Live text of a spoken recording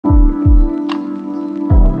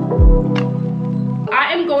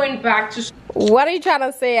I am going back to... What are you trying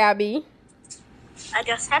to say, Abby? I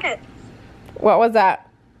just said it. What was that?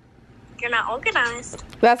 You're not organized.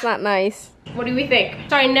 That's not nice. What do we think?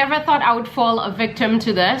 So I never thought I would fall a victim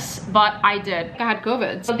to this, but I did. I had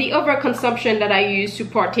COVID. So the overconsumption that I used to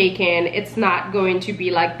partake in, it's not going to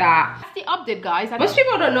be like that. That's the update, guys. Most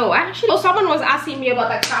people don't know. Actually, someone was asking me about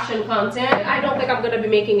like fashion content. I don't think I'm gonna be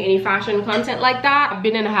making any fashion content like that. I've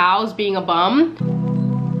been in the house being a bum.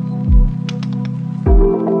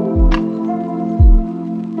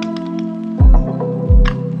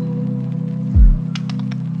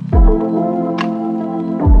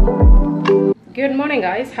 Good morning,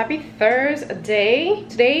 guys. Happy Thursday.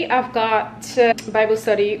 Today I've got Bible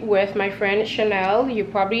study with my friend Chanel. You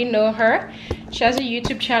probably know her. She has a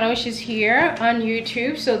YouTube channel. She's here on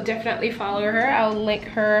YouTube, so definitely follow her. I'll link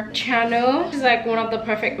her channel. She's like one of the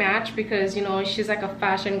perfect match because, you know, she's like a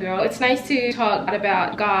fashion girl. It's nice to talk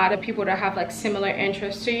about God and people that have like similar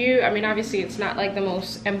interests to you. I mean, obviously it's not like the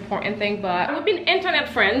most important thing, but we've been internet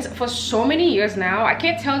friends for so many years now. I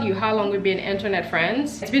can't tell you how long we've been internet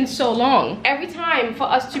friends. It's been so long. Every time for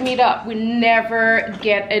us to meet up, we never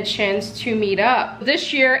get a chance to meet up.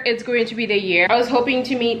 This year it's going to be the year. I was hoping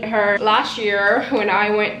to meet her last year when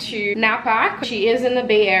I went to Napa. She is in the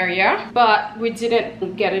Bay Area, but we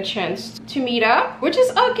didn't get a chance to meet up, which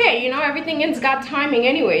is okay. You know, everything has got timing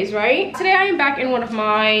anyways, right? Today I am back in one of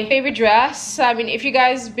my favorite dress. I mean, if you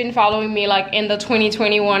guys been following me like in the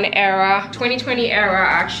 2021 era, 2020 era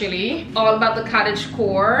actually, all about the cottage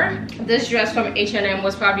core, this dress from H&M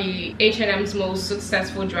was probably H&M's most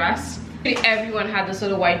successful dress. Everyone had this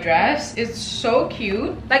little white dress. It's so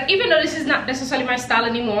cute. Like, even though this is not necessarily my style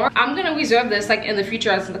anymore, I'm gonna reserve this like in the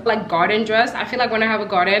future as like garden dress. I feel like when I have a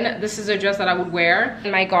garden, this is a dress that I would wear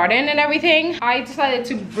in my garden and everything. I decided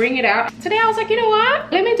to bring it out today. I was like, you know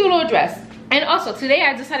what, let me do a little dress. And also today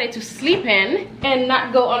I decided to sleep in and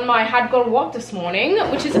not go on my hot girl walk this morning,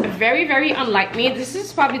 which is very, very unlike me. This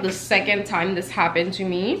is probably the second time this happened to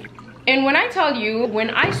me. And when I tell you, when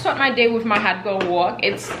I start my day with my hot girl walk,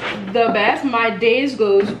 it's the best. My days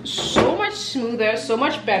goes so much smoother, so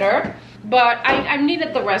much better. But I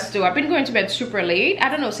needed the rest too. I've been going to bed super late. I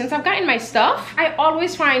don't know, since I've gotten my stuff, I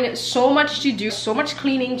always find so much to do, so much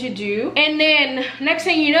cleaning to do. And then next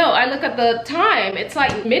thing you know, I look at the time, it's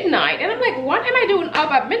like midnight. And I'm like, what am I doing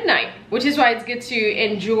up at midnight? Which is why it's good to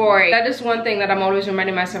enjoy. That is one thing that I'm always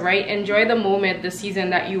reminding myself, right? Enjoy the moment, the season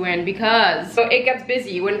that you're in, because so it gets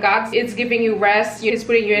busy. When God is giving you rest, He's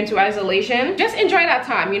putting you into isolation, just enjoy that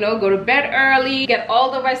time, you know, go to bed early, get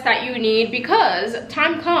all the rest that you need, because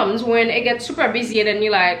time comes when it gets super busy and then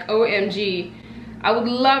you're like, OMG, I would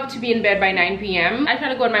love to be in bed by 9 p.m. I try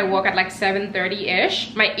to go on my walk at like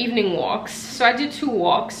 7:30-ish, my evening walks. So I do 2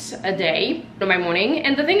 walks a day in my morning.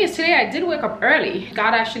 And the thing is, today I did wake up early.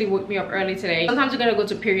 God actually woke me up early today. Sometimes you're gonna go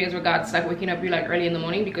to periods where God's like waking up you like early in the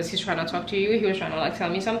morning because He's trying to talk to you. He was trying to like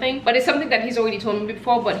tell me something. But it's something that He's already told me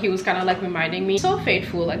before, but He was kind of like reminding me. So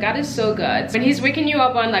faithful, like God is so good. When He's waking you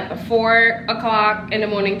up on like the 4 o'clock in the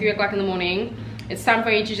morning, 3 o'clock in the morning, it's time for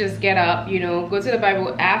you to just get up, you know, go to the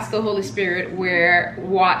Bible, ask the Holy Spirit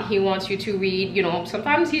what He wants you to read. You know,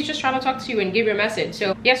 sometimes He's just trying to talk to you and give you a message.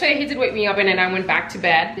 So yesterday He did wake me up and then I went back to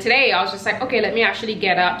bed. Today I was just like, okay, let me actually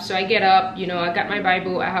get up. So I get up, you know, I got my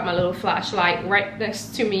Bible, I have my little flashlight right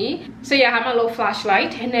next to me. So yeah, I have my little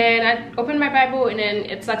flashlight and then I opened my Bible and then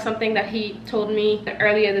it's like something that He told me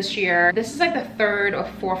earlier this year. This is like the 3rd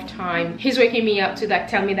or 4th time He's waking me up to like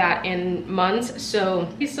tell me that in months. So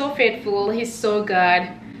He's so faithful, He's so good.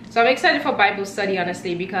 So I'm excited for Bible study,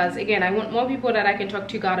 honestly, because again, I want more people that I can talk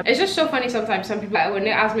to God. It's just so funny sometimes. Some people, when they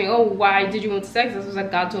ask me, oh, why did you move to Texas? I was like,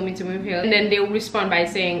 God told me to move here. And then they'll respond by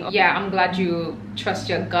saying, oh, yeah, I'm glad you trust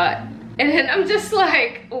your gut. And then I'm just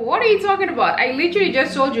like, what are you talking about? I literally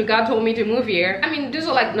just told you God told me to move here. I mean, these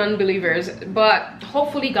are like non-believers, but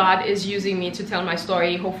hopefully God is using me to tell my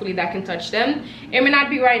story. Hopefully that can touch them. It may not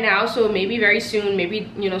be right now, so maybe very soon,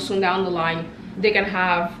 maybe, you know, soon down the line, they can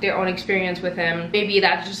have their own experience with Him. Maybe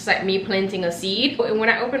that's just like me planting a seed. And when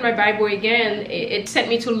I opened my Bible again, it sent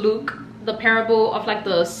me to Luke, the parable of like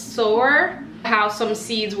the sower, how some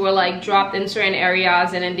seeds were like dropped in certain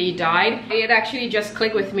areas and then they died. It actually just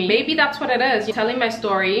clicked with me. Maybe that's what it is. You're telling my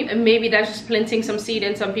story, and maybe that's just planting some seed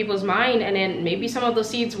in some people's mind, and then maybe some of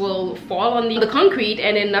those seeds will fall on the concrete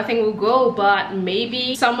and then nothing will grow, but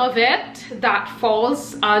maybe some of it that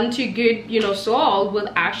falls onto good, you know, soil will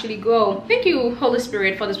actually grow. Thank you, Holy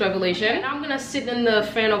Spirit, for this revelation. I'm gonna sit in the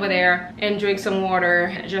fan over there and drink some water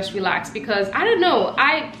and just relax, because I don't know,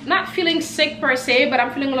 I'm not feeling sick per se, but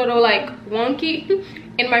I'm feeling a little like wonky.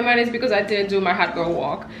 In my mind, it's because I didn't do my hot girl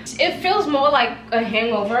walk. It feels more like a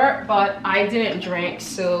hangover, but I didn't drink,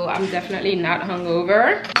 so I'm definitely not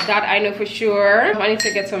hungover. That I know for sure. I need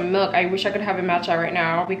to get some milk. I wish I could have a matcha right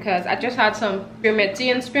now because I just had some spearmint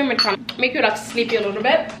tea, and spearmint can make you like sleepy a little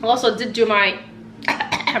bit. I also did do my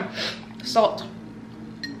salt.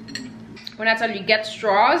 When I tell you get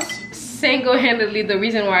straws, single-handedly the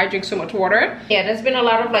reason why I drink so much water. Yeah, there's been a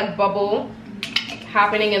lot of like bubble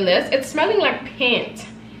happening in this. It's smelling like paint.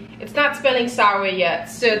 It's not smelling sour yet.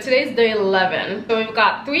 So today's day 11. So we've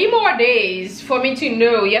got 3 more days for me to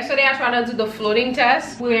know. Yesterday I tried to do the floating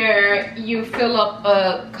test where you fill up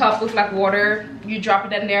a cup with like water, you drop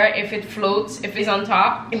it in there. If it floats, if it's on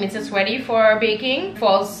top, it means it's ready for baking.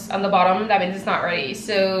 Falls on the bottom, that means it's not ready.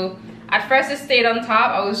 So at first it stayed on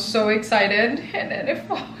top. I was so excited, and then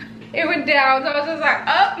it went down. So I was just like,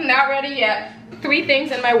 oh, not ready yet. 3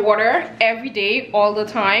 things in my water every day, all the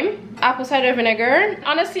time. Apple cider vinegar.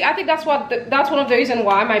 Honestly, I think that's one of the reasons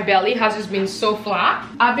why my belly has just been so flat.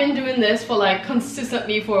 I've been doing this for like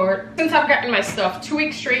consistently since I've gotten my stuff 2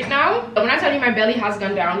 weeks straight now. When I tell you my belly has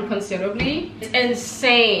gone down considerably, it's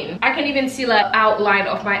insane. I can even see like outline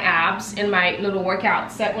of my abs in my little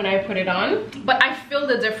workout set when I put it on. But I feel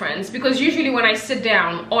the difference because usually when I sit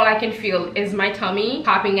down, all I can feel is my tummy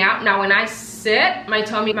popping out. Now when I sit, my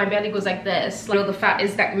belly goes like this. Like the fat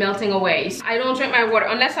is like melting away. So I don't drink my water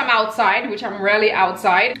unless I'm outside, which I'm rarely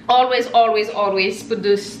outside. Always put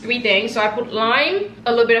those 3 things. So I put lime,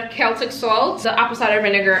 a little bit of Celtic salt, the apple cider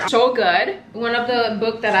vinegar. So good. One of the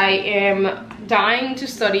book that I am dying to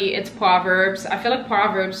study, it's Proverbs. I feel like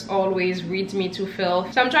Proverbs always reads me to fill.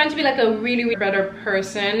 So I'm trying to be like a really better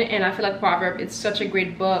person, and I feel like Proverbs, it's such a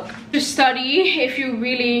great book to study if you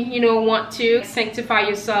really, you know, want to sanctify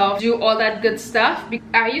yourself, do all that good stuff.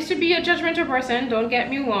 I used to be a judgmental person, don't get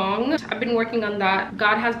me wrong. I've been working on that.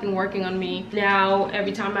 God has been working on me. Now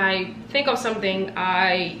every time I think of something,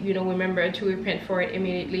 I, you know, remember to repent for it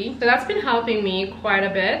immediately. So that's been helping me quite a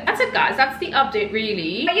bit. That's it, guys. That's the update,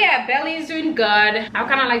 really. But yeah, belly is doing good. I've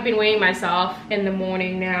kind of like been weighing myself in the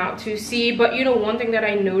morning now to see. But you know, one thing that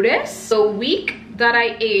I noticed, the week that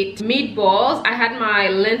I ate meatballs, I had my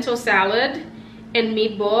lentil salad and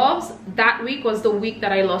meatballs, that week was the week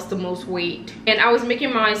that I lost the most weight. And I was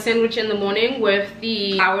making my sandwich in the morning with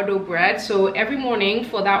the sourdough bread. So every morning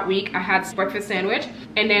for that week I had breakfast sandwich,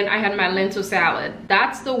 and then I had my lentil salad.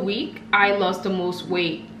 That's the week I lost the most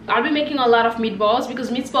weight. I'll be making a lot of meatballs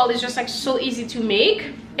because meatball is just like so easy to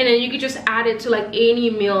make, and then you can just add it to like any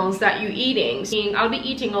meals that you're eating. I'll be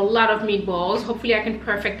eating a lot of meatballs. Hopefully I can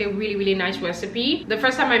perfect a really nice recipe. The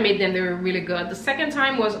first time I made them, they were really good. The second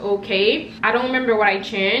time was okay. I don't remember what I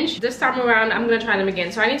changed. This time around I'm gonna try them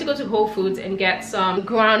again. So I need to go to Whole Foods and get some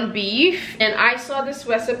ground beef, and I saw this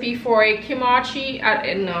recipe for a kimchi.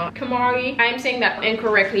 Kimari, I'm saying that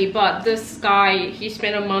incorrectly, but this guy, he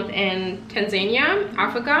spent a month in Tanzania,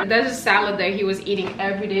 Africa. There's a salad that he was eating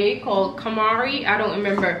every day called kamari. I don't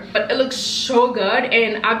remember, but it looks so good,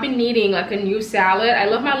 and I've been needing like a new salad. I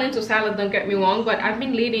love my lentil salad, don't get me wrong, but I've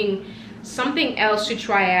been needing something else to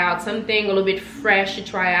try out, something a little bit fresh to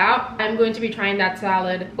try out. I'm going to be trying that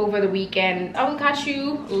salad over the weekend. I will catch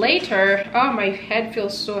you later. Oh, my head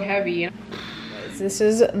feels so heavy. This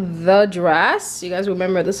is the dress. You guys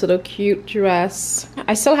remember this little cute dress?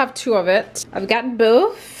 I still have 2 of it. I've got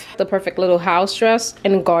both. The perfect little house dress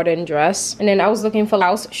and garden dress, and then I was looking for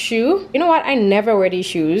house shoe. You know what, I never wear these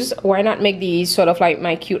shoes. Why not make these sort of like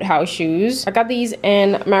my cute house shoes? I got these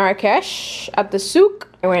in Marrakesh at the souk.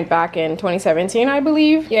 I went back in 2017, I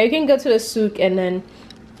believe. Yeah, you can go to the souk and then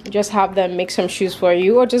just have them make some shoes for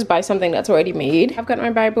you, or just buy something that's already made. I've got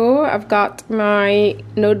my Bible, I've got my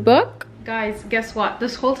notebook. Guys, guess what?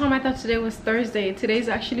 This whole time I thought today was Thursday. Today's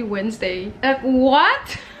actually Wednesday.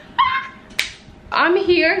 What? I'm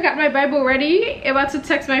here, got my Bible ready, about to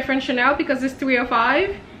text my friend Chanel because it's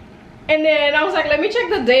 3:05. And then I was like, let me check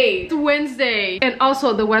the date. It's Wednesday. And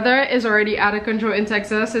also the weather is already out of control in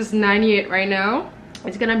Texas. It's 98 right now.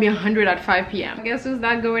 It's gonna be 100 at 5 p.m. Guess who's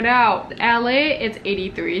not going out? LA, it's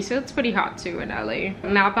 83, so it's pretty hot too in LA.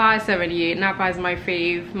 Napa is 78. Napa is my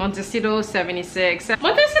fave. Montecito 76.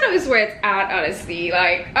 Montecito is where it's at, honestly.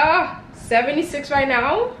 Like, 76 right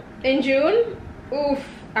now in June. Oof.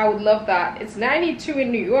 I would love that. It's 92 in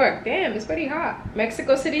New York. Damn, it's pretty hot.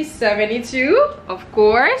 Mexico City, 72, of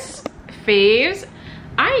course. Faves.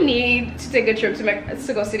 I need to take a trip to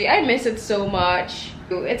Mexico City. I miss it so much.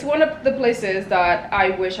 It's one of the places that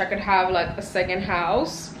I wish I could have like a second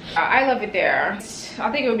house. I love it there. I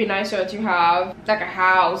think it would be nicer to have like a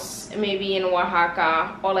house maybe in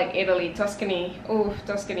Oaxaca or like Italy, Tuscany. Oh,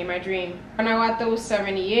 Tuscany, my dream. Guanajuato,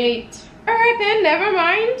 78. All right then, never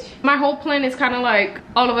mind. My whole plan is kind of like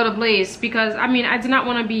all over the place because I mean I did not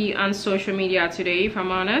want to be on social media today, if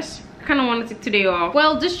I'm honest. I kind of wanted to take today off.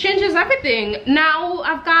 Well, this changes everything. Now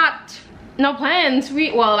I've got no plans.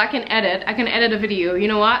 Well, I can edit a video. You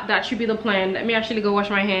know what, that should be the plan. Let me actually go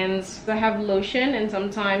wash my hands. I have lotion and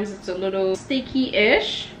sometimes it's a little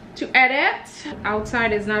sticky-ish to edit.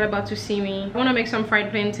 Outside is not about to see me. I want to make some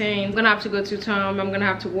fried plantain. I'm gonna have to go to Tom. I'm gonna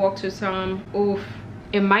have to walk to Tom. Oof,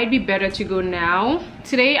 it might be better to go now.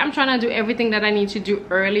 Today I'm trying to do everything that I need to do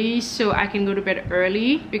early so I can go to bed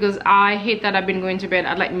early, because I hate that I've been going to bed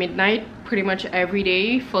at like midnight pretty much every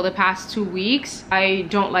day for the past 2 weeks. I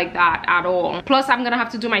don't like that at all. Plus I'm gonna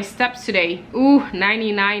have to do my steps today. Ooh,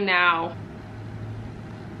 99 now.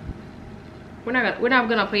 We're not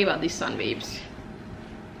gonna play about this sun, babes.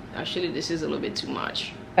 Actually, this is a little bit too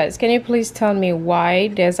much. Guys, can you please tell me why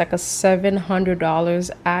there's like a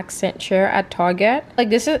 $700 accent chair at Target?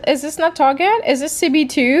 Like, is this not Target? Is this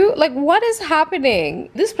CB2? Like, what is happening?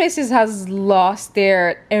 This place has lost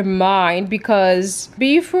their mind, because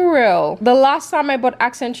be for real, the last time I bought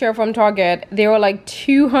accent chair from Target, they were like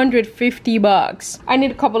 $250. I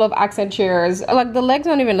need a couple of accent chairs. Like, the legs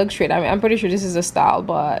don't even look straight. I mean, I'm pretty sure this is a style,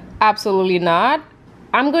 but absolutely not.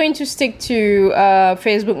 I'm going to stick to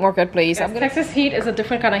Facebook Marketplace. Yes, Texas heat is a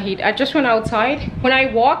different kind of heat. I just went outside. When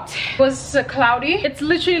I walked, it was cloudy. It's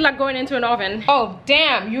literally like going into an oven. Oh,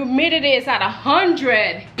 damn, humidity is at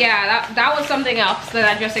 100. Yeah, that was something else that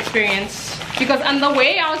I just experienced. Because on the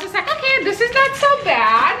way, I was just like, okay, this is not so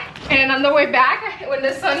bad. And on the way back, when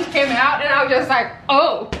the sun came out, and I was just like,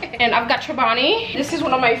 oh. And I've got Chobani. This is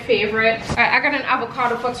one of my favorites. I got an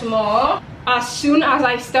avocado for tomorrow. As soon as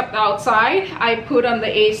I stepped outside, I put on the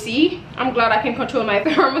AC. I'm glad I can control my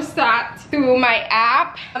thermostat through my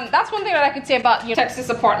app. That's one thing that I could say about your Texas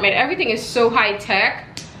apartment. Everything is so high tech.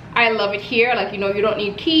 I love it here. Like, you know, you don't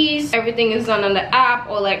need keys. Everything is done on the app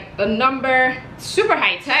or like a number. Super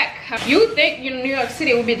high tech. You think, you know, New York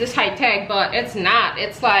City would be this high tech, but it's not.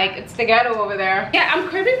 It's like, it's the ghetto over there. Yeah, I'm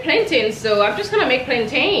craving plantains, so I'm just gonna make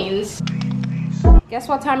plantains. Guess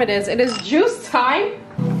what time it is? It is juice time.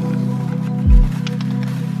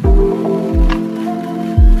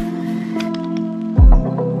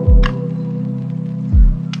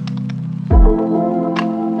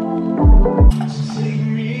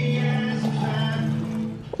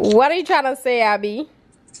 What are you trying to say, Abby?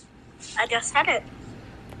 I just said it.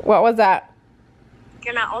 What was that?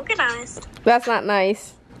 You're not organized. That's not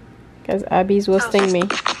nice. Because Abby's roasting me.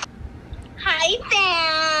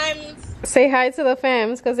 Hi, fans. Say hi to the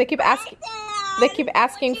fams, because they keep asking. They keep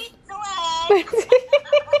asking.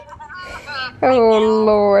 Oh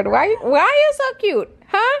Lord, why are you so cute,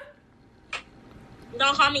 huh?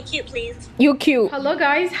 Don't call me cute, please. You cute. Hello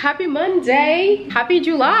guys, happy Monday. Happy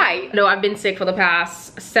July. No, I've been sick for the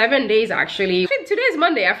past 7 days actually. Today is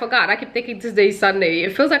Monday, I forgot. I keep thinking today's Sunday.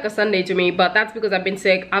 It feels like a Sunday to me, but that's because I've been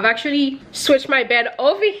sick. I've actually switched my bed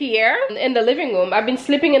over here in the living room. I've been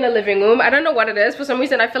sleeping in the living room. I don't know what it is. For some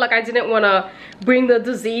reason, I feel like I didn't want to bring the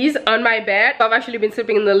disease on my bed. I've actually been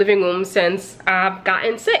sleeping in the living room since I've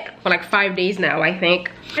gotten sick for like 5 days now, I think.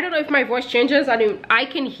 I don't know if my voice changes. I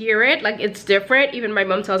can hear it, like it's different. Even my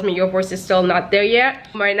mom tells me your voice is still not there yet.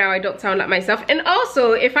 Right now I don't sound like myself. And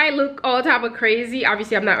also, if I look all type of crazy,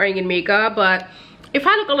 obviously I'm not wearing any makeup, but if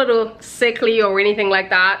I look a little sickly or anything like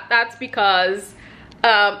that, that's because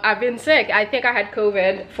I've been sick. I think I had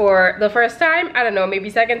COVID for the first time. I don't know, maybe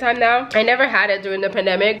second time now. I never had it during the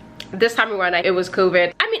pandemic. This time around, it was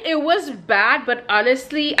COVID. I mean, it was bad, but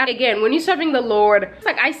honestly, again, when you're serving the Lord, it's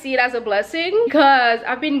like I see it as a blessing, because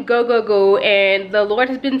I've been go, and the Lord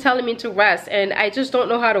has been telling me to rest, and I just don't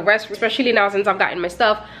know how to rest, especially now since I've gotten my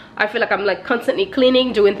stuff. I feel like I'm like constantly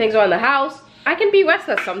cleaning, doing things around the house. I can be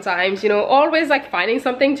restless sometimes, you know, always like finding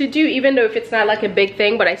something to do, even though if it's not like a big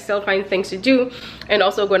thing, but I still find things to do, and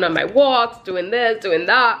also going on my walks, doing this, doing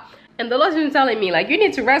that. And the Lord's been telling me, like, you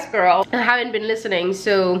need to rest, girl. I haven't been listening.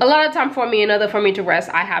 So a lot of time for me, in order for me to rest,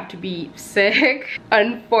 I have to be sick,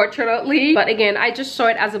 unfortunately. But again, I just saw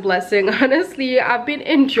it as a blessing. Honestly, I've been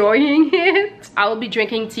enjoying it. I will be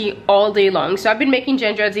drinking tea all day long. So I've been making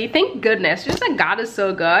ginger tea. Thank goodness. Just like God is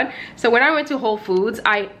so good. So when I went to Whole Foods,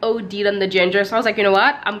 I OD'd on the ginger. So I was like, you know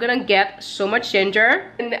what? I'm gonna get so much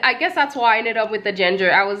ginger. And I guess that's why I ended up with the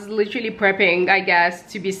ginger. I was literally prepping, I guess,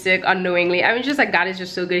 to be sick unknowingly. I mean, just like God is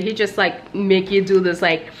just so good. He just like make you do this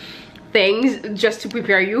like things just to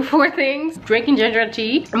prepare you for things. Drinking ginger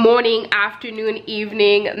tea morning, afternoon,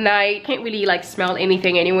 evening, night. Can't really like smell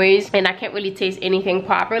anything anyways, and I can't really taste anything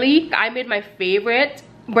properly. I made my favorite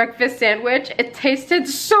breakfast sandwich. It tasted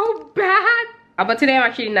so bad. But today I'm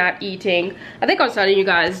actually not eating. I think I was telling you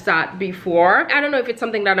guys that before. I don't know if it's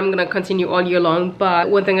something that I'm gonna continue all year long, but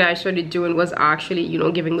one thing that I started doing was actually, you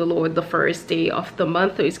know, giving the Lord the first day of the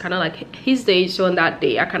month. So it's kind of like his day, so on that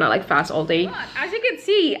day I kind of like fast all day. But as you can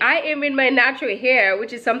see, I am in my natural hair,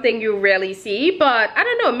 which is something you rarely see, but I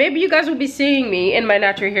don't know, maybe you guys will be seeing me in my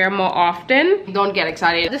natural hair more often. Don't get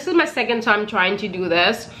excited. This is my second time trying to do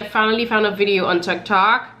this. I finally found a video on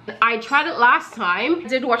TikTok. I tried it last time. I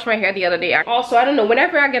did wash my hair the other day. Also, I don't know,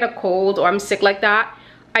 whenever I get a cold or I'm sick like that,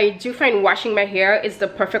 I do find washing my hair is the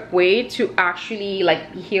perfect way to actually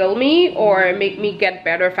like heal me or make me get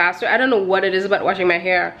better faster. I don't know what it is about washing my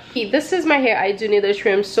hair. This is my hair. I do need to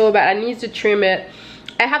trim so bad. I need to trim it.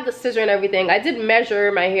 I have the scissor and everything. I did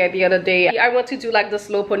measure my hair the other day. I want to do like the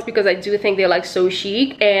slow pony because I do think they're like so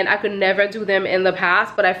chic, and I could never do them in the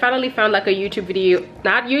past, but I finally found like a YouTube video.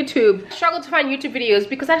 Not YouTube. I struggle to find YouTube videos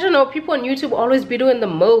because I don't know, people on YouTube always be doing the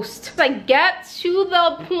most. Like, get to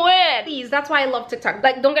the point, please. That's why I love TikTok.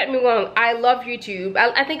 Like, don't get me wrong, I love YouTube.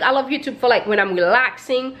 I think I love YouTube for like when I'm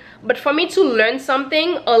relaxing, but for me to learn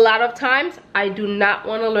something, a lot of times I do not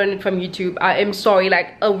want to learn it from YouTube. I am sorry.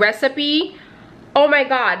 Like a recipe, oh my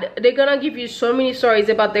god, they're gonna give you so many stories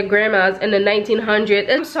about their grandmas in the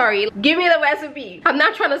 1900s. I'm sorry, give me the recipe. I'm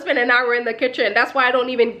not trying to spend an hour in the kitchen. That's why I don't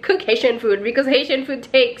even cook Haitian food, because Haitian food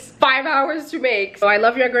takes 5 hours to make. So I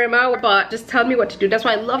love your grandma, but just tell me what to do. That's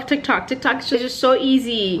why I love TikTok. TikTok is just so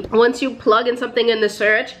easy. Once you plug in something in the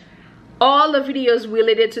search, all the videos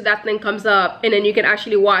related to that thing comes up, and then you can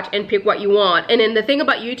actually watch and pick what you want. And then the thing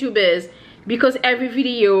about YouTube is, because every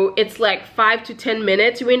video it's like 5 to 10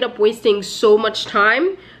 minutes, you end up wasting so much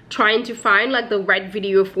time trying to find like the right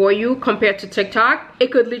video for you. Compared to TikTok,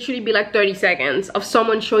 it could literally be like 30 seconds of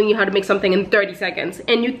someone showing you how to make something in 30 seconds,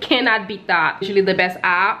 and you cannot beat that. Usually the best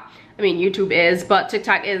app, I mean YouTube is, but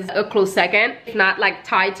TikTok is a close second, if not like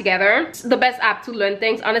tied together. It's the best app to learn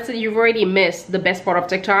things. Honestly, you've already missed the best part of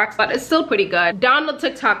TikTok, but it's still pretty good. Download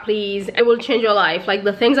TikTok, please. It will change your life. Like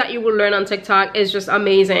the things that you will learn on TikTok is just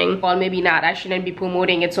amazing. Well, maybe not. I shouldn't be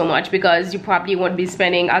promoting it so much because you probably won't be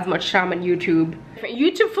spending as much time on YouTube.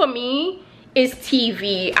 YouTube for me is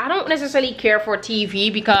TV. I don't necessarily care for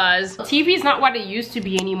TV because TV is not what it used to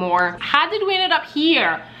be anymore. How did we end up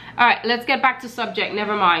here? All right, let's get back to subject.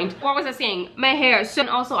 Never mind. What was I saying? My hair. So, and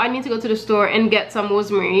also I need to go to the store and get some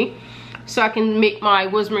rosemary so I can make my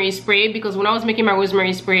rosemary spray, because when I was making my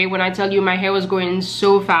rosemary spray, when I tell you, my hair was going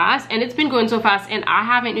so fast, and it's been going so fast, and I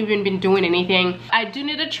haven't even been doing anything. I do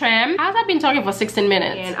need a trim. As I've been talking for 16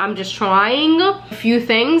 minutes, and I'm just trying a few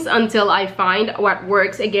things until I find what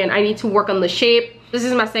works. Again, I need to work on the shape. This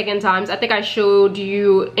is my second time. I think I showed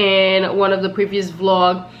you in one of the previous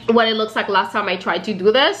vlogs what it looks like last time I tried to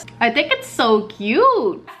do this. I think it's so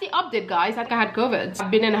cute. That's the update, guys. Like, I had COVID. I've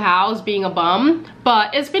been in the house being a bum,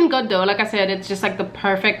 but it's been good though. Like I said, it's just like the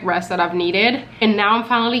perfect rest that I've needed, and now I'm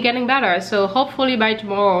finally getting better. So hopefully by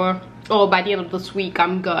tomorrow or by the end of this week,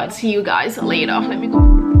 I'm good. See you guys later. Let me go.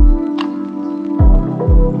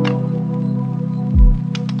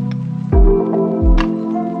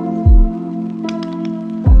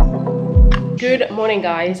 Good morning,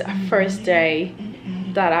 guys. First day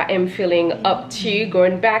that I am feeling up to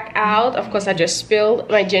going back out. Of course, I just spilled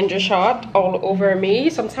my ginger shot all over me.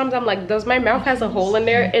 Sometimes I'm like, does my mouth has a hole in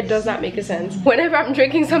there? It does not make a sense. Whenever I'm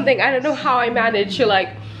drinking something, I don't know how I manage to like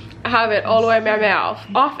have it all the way in my mouth.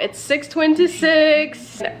 Off at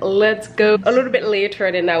 6:26. Let's go a little bit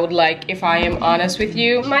later than I would like, if I am honest with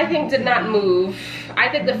you. My thing did not move. I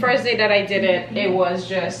think the first day that I did it, it was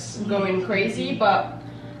just going crazy, but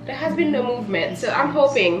there has been no movement, so I'm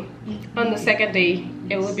hoping on the second day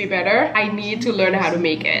it will be better. I need to learn how to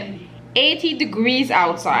make it. 80 degrees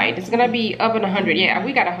outside. It's gonna be up in 100. Yeah,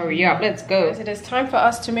 we gotta hurry up. Let's go. It is time for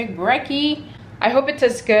us to make brekkie. I hope it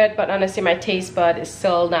tastes good, but honestly my taste bud is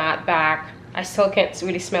still not back. I still can't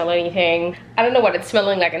really smell anything. I don't know what it's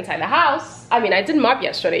smelling like inside the house. I mean, I did mop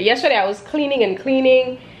yesterday. Yesterday I was cleaning and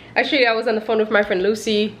cleaning. Actually, I was on the phone with my friend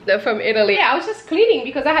Lucy from Italy. Yeah, I was just cleaning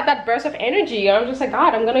because I had that burst of energy. I was just like,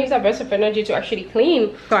 God, I'm gonna use that burst of energy to actually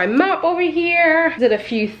clean. So I mop over here, did a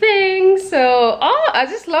few things. So, I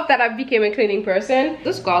just love that I became a cleaning person.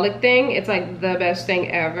 This garlic thing, it's like the best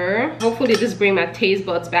thing ever. Hopefully this brings my taste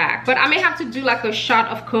buds back. But I may have to do like a shot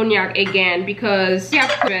of cognac again, because yeah,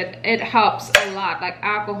 it helps a lot. Like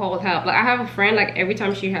alcohol helps. Like I have a friend, like every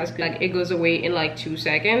time she has, like it goes away in like 2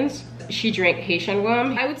 seconds. She drank Haitian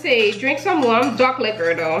rum. I would say drink some rum, dark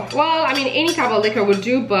liquor though. Well, I mean any type of liquor would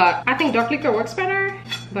do, but I think dark liquor works better.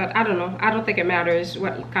 but I don't know. I don't think it matters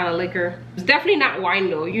what kind of liquor. It's definitely not wine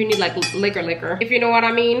though. You need like liquor, if you know what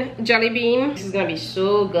I mean. Jelly bean. This is gonna be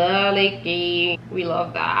so garlicky. We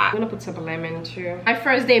love that. I'm gonna put some lemon too. My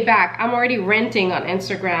first day back, I'm already renting on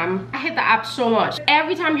Instagram. I hate the app so much.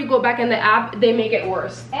 Every time you go back in the app, they make it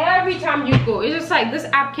worse. Every time you go, it's just like this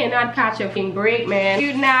app cannot catch a fucking break, man.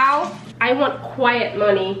 Dude, now I want quiet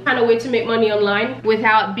money. Kind of way to make money online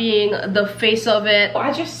without being the face of it.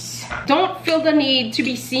 I just don't feel the need to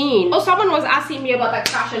be seen. Oh, someone was asking me about like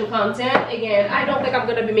fashion content. Again, I don't think I'm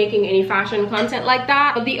gonna be making any fashion content like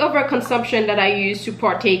that. But the overconsumption that I used to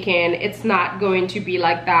partake in, it's not going to be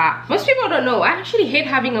like that. Most people don't know, I actually hate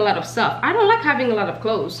having a lot of stuff. I don't like having a lot of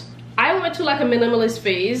clothes. I went to like a minimalist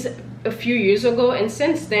phase a few years ago, and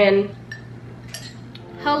since then,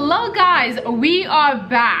 hello guys, we are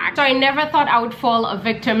back. So I never thought I would fall a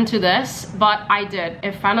victim to this, but I did.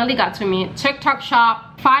 It finally got to me. TikTok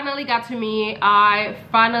shop finally got to me. I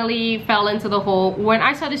finally fell into the hole. When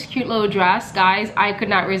I saw this cute little dress, guys, I could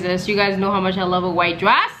not resist. You guys know how much I love a white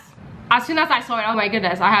dress. As soon as I saw it, oh my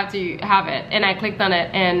goodness, I have to have it. And I clicked on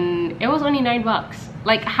it and it was only $9.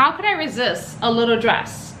 Like, how could I resist a little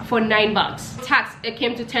dress for $9? Tax, it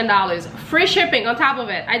came to $10. Free shipping on top of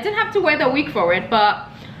it. I didn't have to wait a week for it, but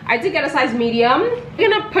I did get a size medium. I'm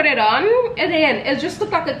gonna put it on, and then it just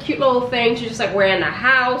looked like a cute little thing to just like wear in the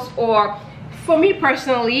house. Or for me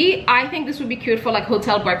personally, I think this would be cute for like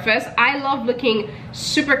hotel breakfast. I love looking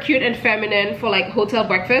super cute and feminine for like hotel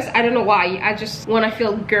breakfast. I don't know why, I just want to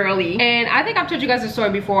feel girly. And I think I've told you guys the story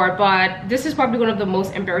before, but this is probably one of the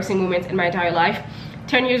most embarrassing moments in my entire life.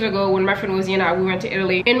 10 years ago, when my friend was and I, we went to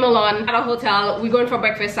Italy, in Milan, at a hotel. We going for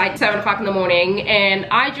breakfast at 7 o'clock in the morning, and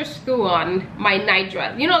I just threw on my night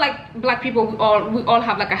dress. You know, like black people, we all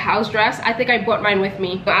have like a house dress. I think I brought mine with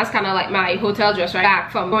me. That's kind of like my hotel dress, right?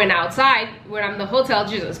 Back from going outside when I'm in the hotel,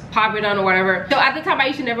 just pop it on or whatever. So at the time, I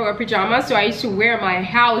used to never wear pajamas, so I used to wear my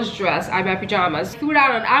house dress and my pajamas. Threw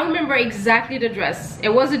that on. I remember exactly the dress.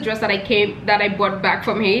 It was a dress that I bought back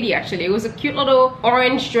from Haiti. Actually, it was a cute little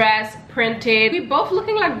orange dress, printed. We both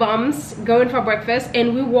looking like bums going for breakfast,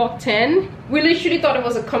 and we walked in. We literally thought it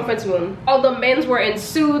was a conference room. All the men were in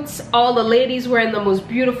suits, all the ladies were in the most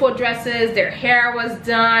beautiful dresses, their hair was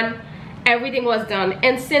done, everything was done.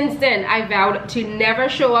 And since then, I vowed to never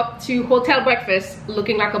show up to hotel breakfast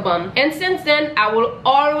looking like a bum. And since then, I will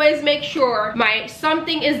always make sure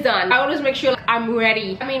something is done. I always make sure I'm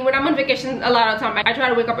ready. I mean, when I'm on vacation, a lot of time I try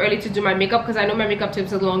to wake up early to do my makeup, because I know my makeup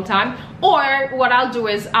takes a long time. Or what I'll do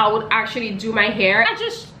is I would actually do my hair. I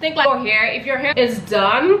just think like, your hair, if your hair is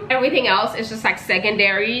done, everything else is just like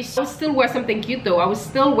secondary. So I would still wear something cute though. I would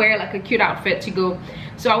still wear like a cute outfit to go.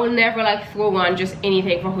 So I will never like throw on just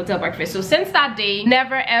anything for hotel breakfast. So since that day,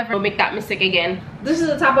 never ever make that mistake again. This is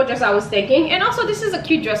the type of dress I was thinking. And also, this is a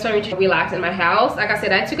cute dress for me to relax in my house. Like I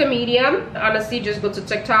said, I took a medium. Honestly, just go to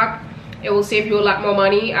TikTok. It will save you a lot more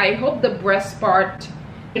money. I hope the breast part,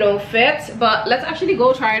 you know, fits. But let's actually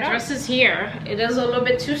go try it. Dress is here. It is a little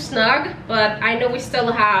bit too snug, but I know we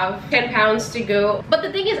still have 10 pounds to go. But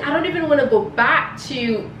the thing is, I don't even want to go back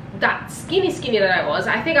to that skinny that I was.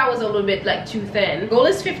 I think I was a little bit like too thin. Goal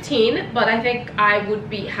is 15, but I think I would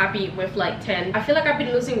be happy with like 10. I feel like I've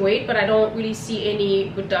been losing weight, but I don't really see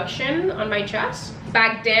any reduction on my chest.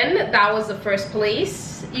 Back then, that was the first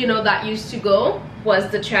place, you know, that used to go,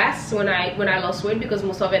 was the chest when I lost weight, because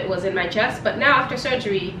most of it was in my chest. But now after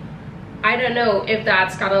surgery, I don't know if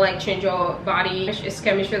that's kind of like change your body. Is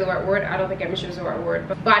chemistry the right word? I don't think chemistry is the right word.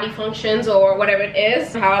 But body functions or whatever it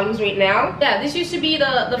is, how I lose weight now. Yeah, this used to be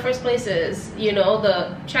the first places, you know,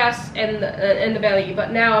 the chest and the belly.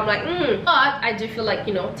 But now I'm like, But I do feel like,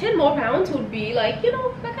 you know, 10 more pounds would be like, you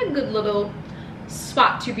know, like a good little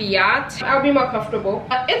spot to be at. I'll be more comfortable.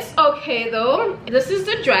 It's okay though. This is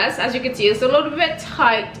the dress. As you can see, it's a little bit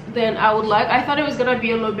tight than I would like. I thought it was gonna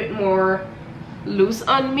be a little bit more loose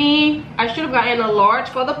on me. I should have gotten a large.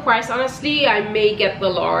 For the price, honestly, I may get the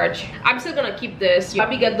large. I'm still gonna keep this. You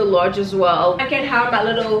probably get the large as well. I can have my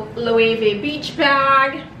little Loewe beach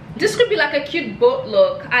bag. This could be like a cute boat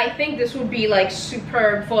look. I think this would be like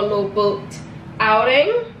superb for a little boat outing.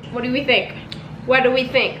 What do we think? What do we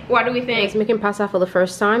think? What do we think? It's making pasta for the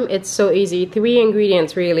first time. It's so easy. 3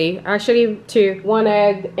 ingredients really. Actually 2. 1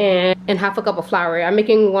 egg and half a cup of flour. I'm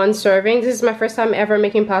making 1 serving. This is my first time ever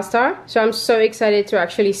making pasta. So I'm so excited to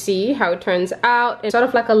actually see how it turns out. It's sort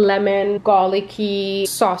of like a lemon garlicky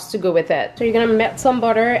sauce to go with it. So you're gonna melt some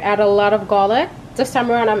butter, add a lot of garlic. This time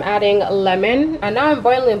around I'm adding lemon, and now I'm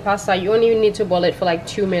boiling pasta. You only need to boil it for like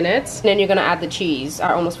 2 minutes. And then you're gonna add the cheese.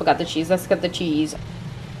 I almost forgot the cheese. Let's get the cheese.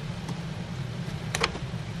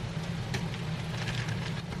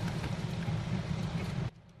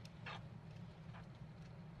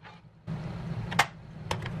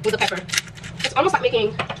 is the pepper. It's almost like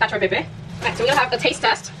making cacio e pepe. Right, so we're gonna have a taste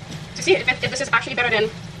test to see if this is actually better than.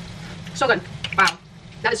 So good. Wow,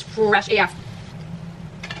 that is fresh AF.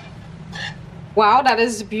 Wow, that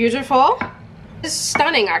is beautiful. It's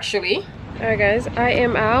stunning, actually. Alright guys, I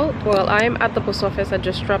am out. Well, I am at the post office. I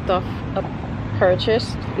just dropped off a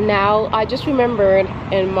purchase. Now, I just remembered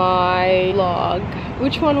in my vlog,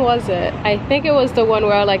 which one was it? I think it was the one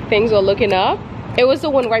where like things were looking up. It was the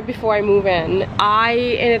one right before I move in. I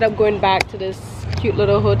ended up going back to this cute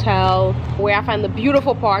little hotel where I found the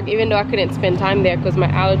beautiful park, even though I couldn't spend time there because my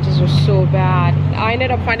allergies were so bad. I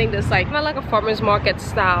ended up finding this like, kind of like a farmer's market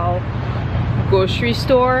style grocery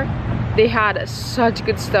store. They had such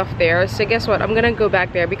good stuff there, so guess what, I'm gonna go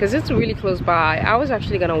back there because it's really close by. I was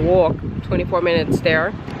actually gonna walk 24 minutes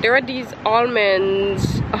there. There are these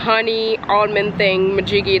almonds, honey almond thing,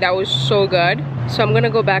 Mejuri, that was so good. So I'm gonna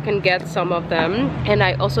go back and get some of them. And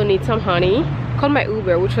I also need some honey. Called my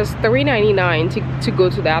Uber, which was $3.99 to go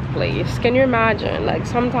to that place. Can you imagine? Like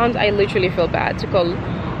sometimes I literally feel bad to call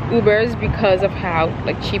Ubers because of how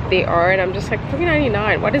like cheap they are, and I'm just like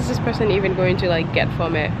 $3.99. What is this person even going to like get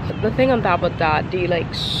from it? The thing on top of that, they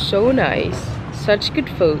like so nice, such good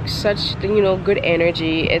folks, such, you know, good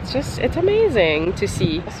energy. It's amazing to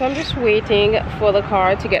see. So I'm just waiting for the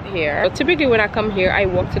car to get here. Typically when I come here, I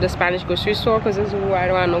walk to the Spanish grocery store because it's right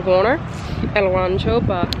around the corner, El Rancho.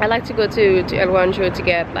 But I like to go to El Rancho to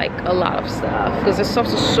get like a lot of stuff because the stuff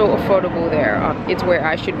is so affordable there. It's where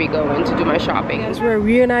I should be going to do my shopping. Guys, we're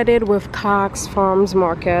reunited with Cox Farms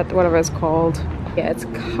Market, whatever it's called. Yeah, it's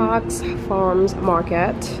Cox Farms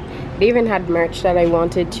Market. They even had merch that I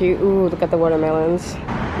wanted to. Ooh, look at the watermelons.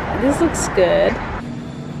 This looks good.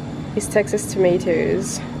 These Texas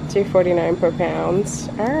tomatoes, $2.49 per pound.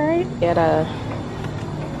 All right. Get a.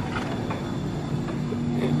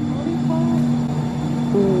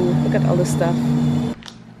 Ooh, look at all this stuff.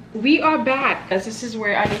 We are back, because this is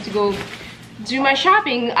where I need to go do my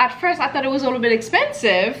shopping. At first I thought it was a little bit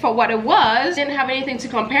expensive for what it was. Didn't have anything to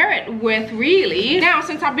compare it with really. Now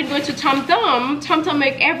since I've been going to Tom Tom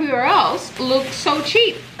make everywhere else look so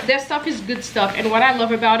cheap. Their stuff is good stuff, and what I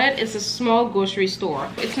love about it is a small grocery store.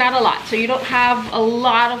 It's not a lot, so you don't have a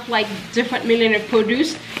lot of like different millionaire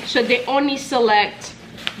produce, so they only select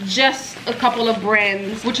just a couple of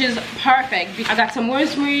brands, which is perfect. I got some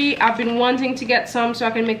rosemary. I've been wanting to get some so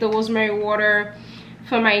I can make the rosemary water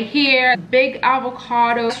for my hair. Big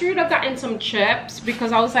avocado. I should have gotten some chips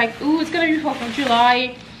because I was like, ooh, it's gonna be 4th of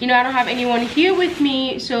July. You know, I don't have anyone here with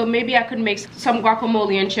me, so maybe I could make some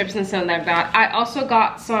guacamole and chips and something like that. I also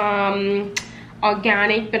got some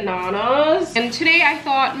organic bananas, and today I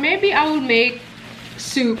thought maybe I would make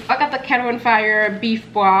soup. I got the Kettle on Fire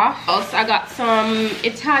beef broth. Also, I got some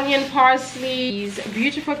Italian parsley, these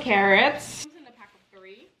beautiful carrots.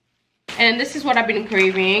 And this is what I've been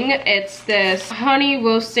craving. It's this honey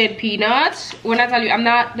roasted peanuts. When I tell you, I'm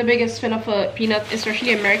not the biggest fan of peanuts,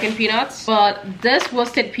 especially American peanuts, but this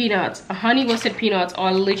roasted peanuts, honey roasted peanuts,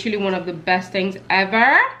 are literally one of the best things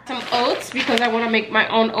ever. Some oats because I want to make my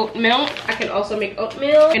own oatmeal. I can also make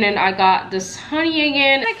oatmeal. And then I got this honey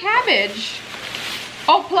again, and a cabbage.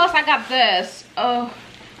 Oh, plus I got this. Oh,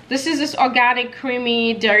 this is this organic,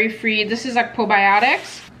 creamy, dairy-free. This is like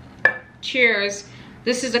probiotics. Cheers.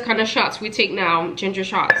 This is the kind of shots we take now, ginger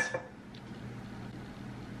shots.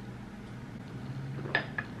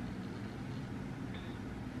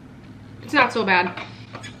 It's not so bad,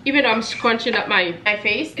 even though I'm scrunching up my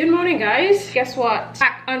face. Good morning, guys. Guess what?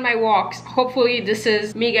 Back on my walks. Hopefully this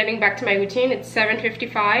is me getting back to my routine. It's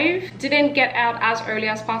 7:55. Didn't get out as early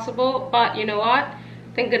as possible, but you know what?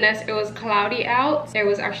 Thank goodness it was cloudy out. It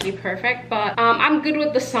was actually perfect, but I'm good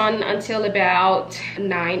with the sun until about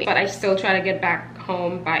 9, but I still try to get back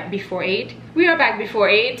home before 8. We are back before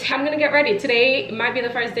 8. I'm gonna get ready. Today might be the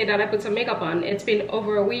first day that I put some makeup on. It's been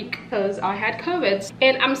over a week because I had COVID,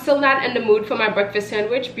 and I'm still not in the mood for my breakfast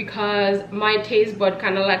sandwich because my taste bud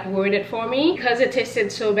kind of like ruined it for me because it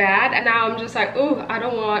tasted so bad, and now I'm just like, oh, I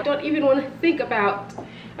don't even want to think about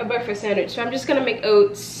a breakfast sandwich. So I'm just gonna make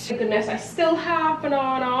oats. Thank goodness I still have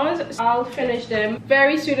bananas. I'll finish them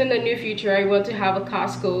very soon. In the near future, I want to have a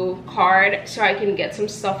Costco card so I can get some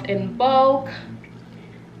stuff in bulk.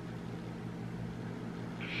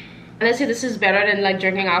 Honestly, this is better than like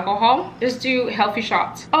drinking alcohol. Just do healthy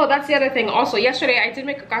shots. Oh, that's the other thing. Also, yesterday I did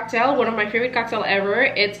make a cocktail, one of my favorite cocktail ever.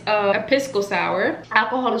 It's a pisco sour.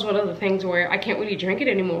 Alcohol is one of the things where I can't really drink it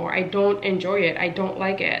anymore. I don't enjoy it. I don't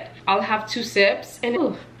like it. I'll have 2 sips and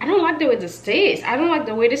ooh, I don't like the way this tastes. I don't like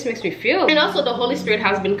the way this makes me feel. And also the Holy Spirit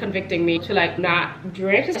has been convicting me to like not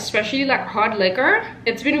drink, especially like hard liquor.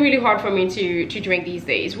 It's been really hard for me to drink these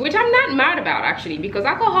days, which I'm not mad about actually, because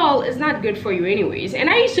alcohol is not good for you anyways. And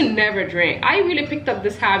I used to never drink. I really picked up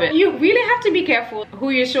this habit. You really have to be careful who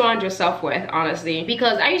you surround yourself with, honestly,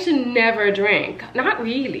 because I used to never drink. Not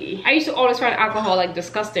really. I used to always find alcohol like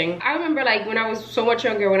disgusting. I remember like when I was so much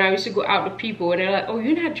younger, when I used to go out with people and they're like, oh,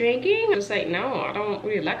 you're not drinking? I was like, no, I don't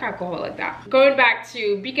really like alcohol like that. Going back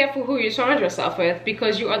to be careful who you surround yourself with,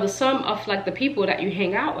 because you are the sum of like the people that you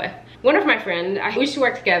hang out with. One of my friends, we used to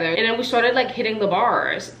work together, and then we started like hitting the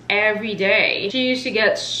bars every day. She used to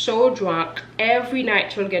get so drunk. Every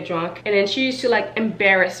night she would get drunk, and then she used to like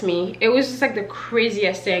embarrass me. It was just like the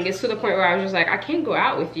craziest thing. It's to the point where I was just like, I can't go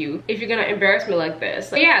out with you if you're gonna embarrass me like this.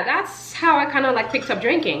 But yeah, that's how I kind of like picked up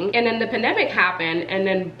drinking. And then the pandemic happened, and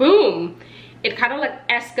then boom, it kind of like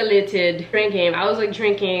escalated drinking. I was like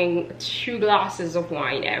drinking 2 glasses of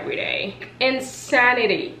wine every day.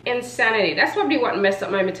 Insanity. That's probably what messed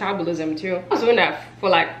up my metabolism too. I was doing that for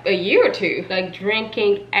like a year or two, like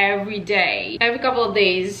drinking every day. Every couple of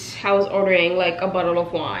days I was ordering like a bottle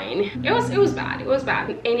of wine. It was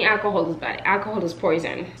bad. Any alcohol is bad. Alcohol is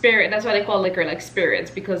poison. Spirit, that's why they call liquor like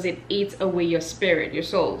spirits, because it eats away your spirit, your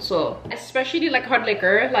soul. So especially like hard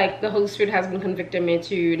liquor, like the Holy Spirit has been convicting me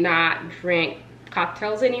to not drink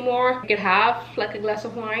cocktails anymore. I could have like a glass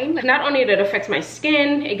of wine. Not only that it affects my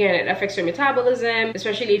skin, again, it affects your metabolism,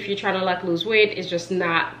 especially if you're trying to like lose weight. It's just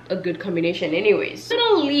not a good combination anyways. I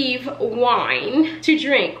don't leave wine to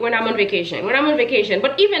drink when I'm on vacation.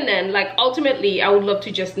 But even then, like ultimately I would love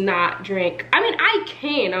to just not drink. I mean, I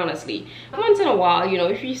can honestly once in a while, you know,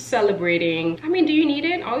 if you're celebrating. I mean, do you need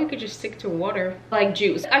it? Or you could just stick to water, like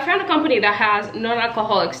juice. I found a company that has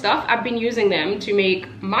non-alcoholic stuff. I've been using them to make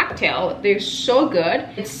mocktail. They're so good.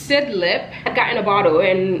 It's Sid Lip. I got in a bottle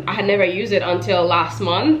and I had never used it until last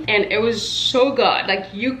month, and it was so good. Like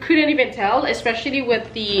you couldn't even tell, especially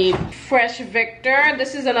with the Fresh Victor.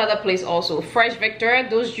 This is another place also, Fresh Victor.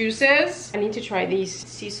 Those juices, I need to try these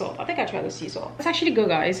sea salt. I think I tried the sea salt. It's actually good,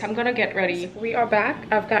 guys. I'm gonna get ready. We are back.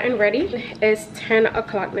 I've gotten ready. It's 10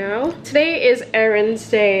 o'clock now. Today is errands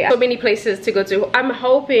day. So many places to go to. I'm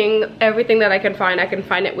hoping everything that I can find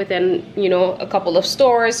it within, you know, a couple of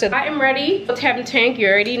stores. So I am ready. Tank, you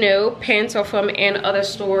already know. Pants are from And Other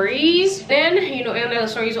Stories. Then, you know, And Other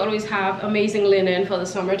Stories always have amazing linen for the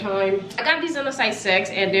summertime. I got these in a size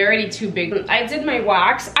 6 and they're already too big. I did my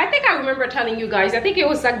wax. I think I remember telling you guys, I think it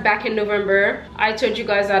was like back in November, I told you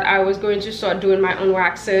guys that I was going to start doing my own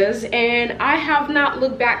waxes, and I have not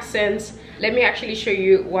looked back since. Let me actually show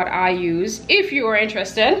you what I use if you are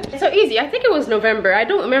interested. It's so easy. I think it was November. I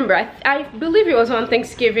don't remember. I believe it was on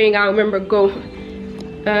Thanksgiving. I remember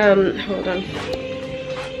hold on.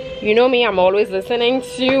 You know me, I'm always listening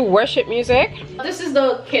to worship music. This is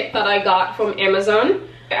the kit that I got from Amazon.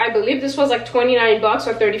 I believe this was like 29 bucks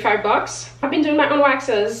or 35 bucks. I've been doing my own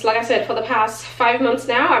waxes, like I said, for the past 5 months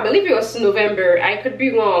now. I believe it was November. I could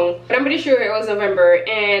be wrong, but I'm pretty sure it was November.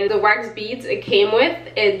 And the wax beads it came with,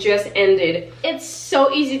 it just ended. It's so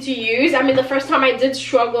easy to use. I mean, the first time I did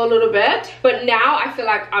struggle a little bit, but now I feel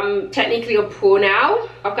like I'm technically a pro now.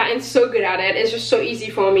 I've gotten so good at it. It's just so easy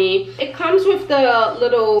for me. It comes with the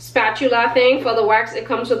little spatula thing for the wax. It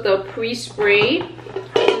comes with the pre-spray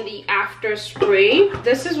and the after spray.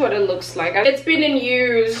 This is what it looks like. It's been in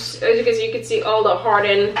use, as you can see, all the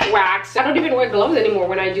hardened wax. I don't even wear gloves anymore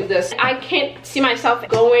when I do this. I can't see myself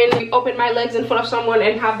going, open my legs in front of someone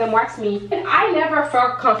and have them wax me. And I never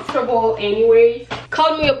felt comfortable anyway.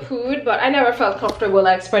 Call me a prude, but I never felt comfortable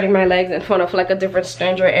like spreading my legs in front of like a different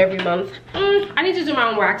stranger every month. I need to do my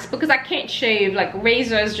own wax because I can't shave. Like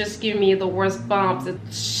razors just give me the worst bumps.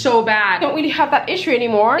 It's so bad. I don't really have that issue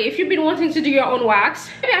anymore. If you've been wanting to do your own wax,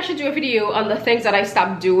 maybe I should do a video on the things that I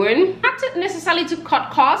stopped doing. Not necessarily to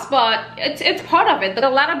cut costs, but it's part of it. A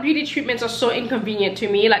lot of beauty treatments are so inconvenient to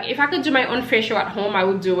me. Like if I could do my own facial at home, I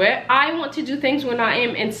would do it. I want to do things when I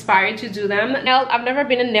am inspired to do them. I've never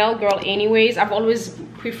been a nail girl anyways. I've always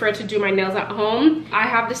prefer to do my nails at home. I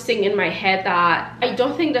have this thing in my head that I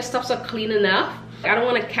don't think the stuffs are clean enough. I don't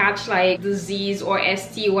want to catch like disease or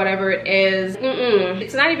ST, whatever it is.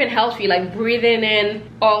 It's not even healthy, like breathing in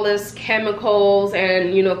all these chemicals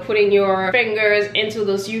and, you know, putting your fingers into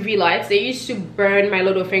those UV lights. They used to burn my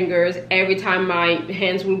little fingers every time my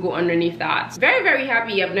hands would go underneath that. Very, very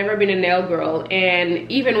happy I've never been a nail girl,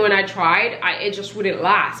 and even when I tried, it just wouldn't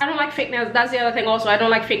last. I don't like fake nails. That's the other thing also. I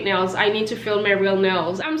don't like fake nails. I need to feel my real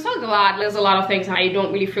nails. I'm so glad there's a lot of things I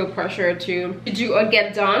don't really feel pressure to do or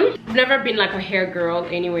get done. I've never been like a hair girl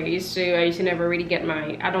anyways, so I used to never really get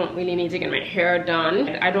I don't really need to get my hair done.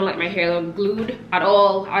 I don't like my hair look glued at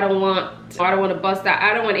all. I don't want to bust that.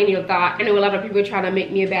 I don't want any of that. I know a lot of people try to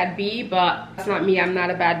make me a bad bee, but that's not me. I'm not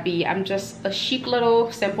a bad bee. I'm just a chic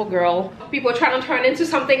little simple girl. People try to turn into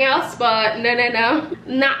something else, but no,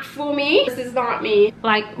 not for me. This is not me.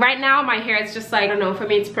 Like right now my hair is just like, I don't know, for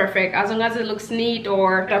me it's perfect as long as it looks neat,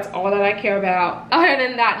 or that's all that I care about. Other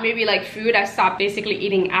than that, maybe like food, I stopped basically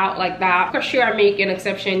eating out like that. For sure I make an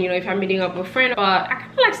exception, you know, if I'm meeting up with a friend, but I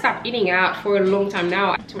kind of like stopped eating out for a long time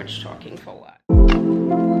now. Too much talking for what?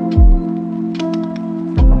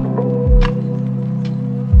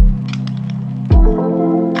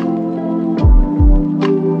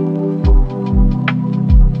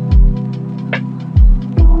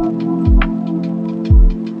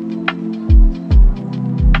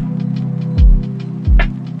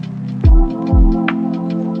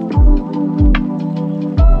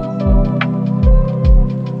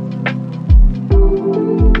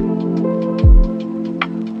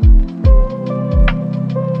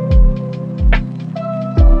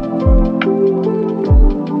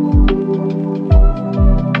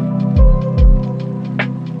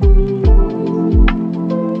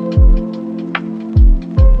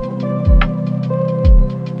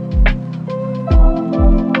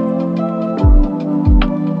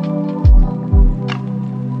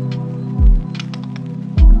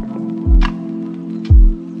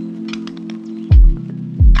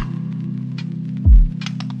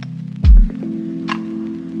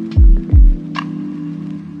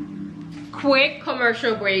 Quick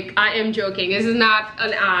commercial break. I am joking, this is not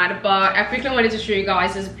an ad, but I quickly wanted to show you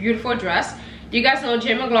guys this beautiful dress. You guys know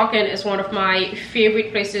J. McLaughlin is one of my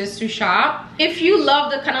favorite places to shop. If you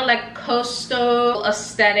love the kind of like coastal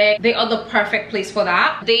aesthetic, they are the perfect place for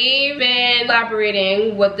that. They've been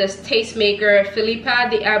collaborating with this tastemaker Filipa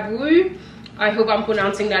de Abreu. I hope I'm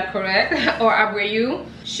pronouncing that correct, or Abreu.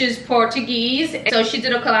 She's Portuguese, so she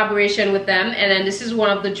did a collaboration with them, and then this is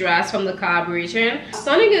one of the dress from the collaboration.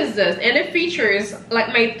 Stunning is this, and it features like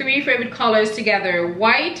my 3 favorite colors together: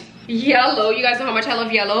 white, yellow, you guys know how much I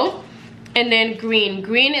love yellow, and then green.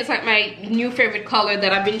 Green is like my new favorite color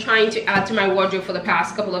that I've been trying to add to my wardrobe for the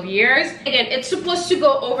past couple of years. Again, it's supposed to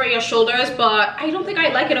go over your shoulders, but I don't think I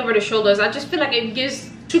like it over the shoulders. I just feel like it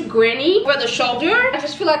gives too granny over the shoulder. I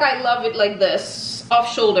just feel like I love it like this,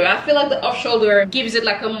 off shoulder. I feel like the off shoulder gives it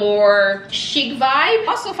like a more chic vibe.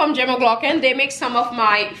 Also from J. McLaughlin, they make some of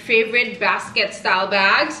my favorite basket style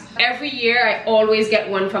bags. Every year I always get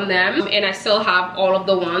one from them, and I still have all of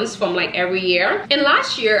the ones from like every year. And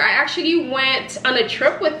last year I actually went on a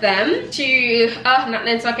trip with them to not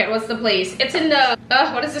Nantucket, what's the place? It's in the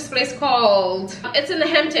what is this place called? It's in the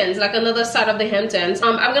Hamptons, like another side of the Hamptons.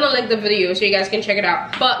 I'm gonna link the video so you guys can check it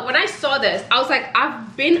out. But when I saw this, I was like,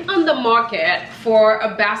 I've been on the market for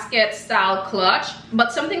a basket style clutch,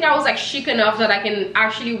 but something that was like chic enough that I can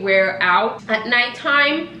actually wear out at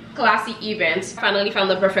nighttime, classy events. Finally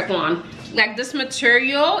found the perfect one. Like this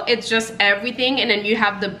material, it's just everything, and then you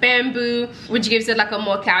have the bamboo, which gives it like a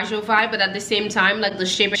more casual vibe, but at the same time like the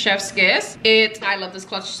shape of chef's kiss. I love this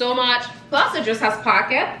clutch so much. Plus it just has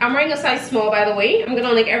pocket. I'm wearing a size small, by the way. I'm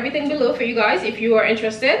gonna link everything below for you guys if you are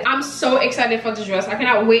interested. I'm so excited for this dress. I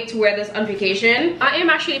cannot wait to wear this on vacation. I am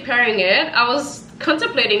actually pairing it. I was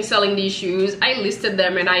contemplating selling these shoes. I listed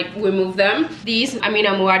them and I removed them. These, I mean,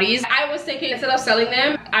 Amuaris. I was thinking instead of selling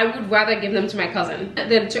them, I would rather give them to my cousin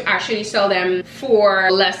than to actually sell them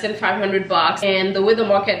for less than 500 bucks. And the way the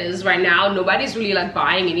market is right now, nobody's really like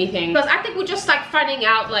buying anything, because I think we're just like finding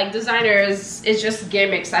out like designers is just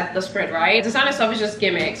gimmicks at this point, right? Designer stuff is just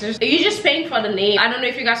gimmicks. You're just paying for the name. I don't know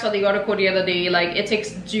if you guys saw the article the other day, like it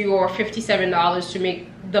takes Dior $57 to make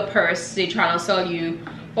the purse they try to sell you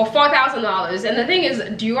for $4,000. And the thing is,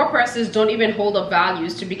 Dior purses don't even hold up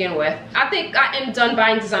values to begin with. I think I am done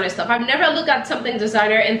buying designer stuff. I've never looked at something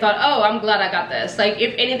designer and thought, oh, I'm glad I got this. Like,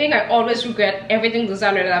 if anything, I always regret everything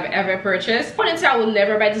designer that I've ever purchased. I wouldn't say I will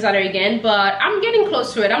never buy designer again, but I'm getting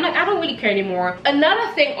close to it. I'm like, I don't really care anymore. Another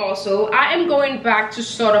thing also, I am going back to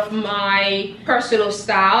sort of my personal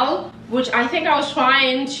style, which I think I was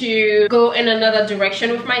trying to go in another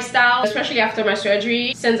direction with my style, especially after my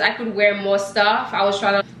surgery. Since I could wear more stuff, I was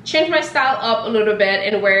trying to change my style up a little bit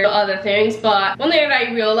and wear other things. But one thing that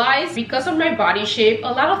I realized, because of my body shape,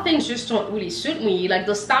 a lot of things just don't really suit me. Like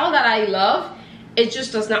the style that I love, it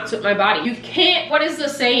just does not suit my body. You can't, what is the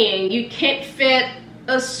saying? You can't fit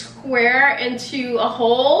a square into a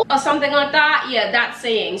hole or something like that. Yeah, that's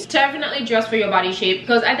saying definitely dress for your body shape,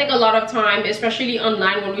 because I think a lot of time, especially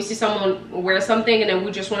online, when we see someone wear something and then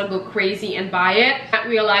we just want to go crazy and buy it, not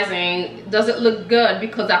realizing does it look good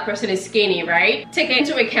because that person is skinny, right? Take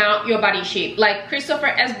into account your body shape. Like Christopher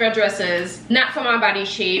Esber dresses, not for my body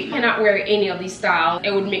shape. I cannot wear any of these styles.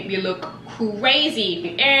 It would make me look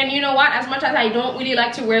crazy. And you know what, as much as I don't really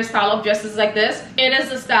like to wear style of dresses like this, it is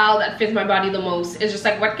the style that fits my body the most. It's just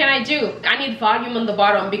like, what can I do? I need volume on the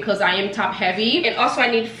bottom because I am top heavy, and also I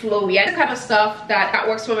need flow. Yeah, the kind of stuff that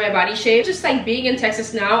works for my body shape. Just like being in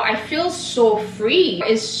Texas now, I feel so free.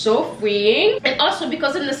 It's so freeing. And also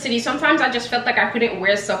because in the city, sometimes I just felt like I couldn't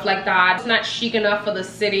wear stuff like that. It's not chic enough for the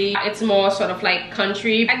city. It's more sort of like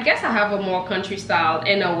country. I guess I have a more country style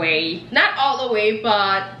in a way. Not all the way,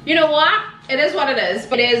 but you know what? It is what it is.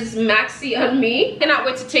 But it is maxi on me. Cannot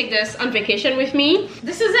wait to take this on vacation with me.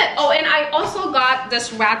 This is it. Oh, and I also got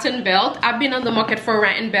this rattan belt. I've been on the market for a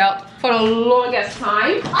rattan belt for the longest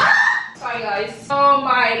time. Sorry guys. Oh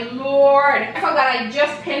my lord. I forgot I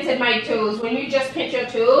just painted my toes. When you just paint your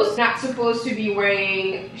toes, not supposed to be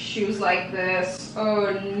wearing shoes like this.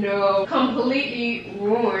 Oh no. Completely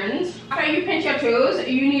ruined. After you paint your toes,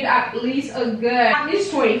 you need at least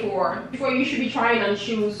 24 before you should be trying on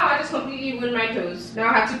shoes. I just completely ruined my toes. Now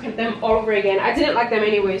I have to paint them all over again. I didn't like them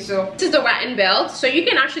anyway, so. This is the rattan belt. So you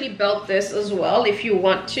can actually belt this as well if you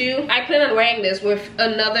want to. I plan on wearing this with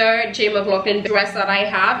another J. McLaughlin dress that I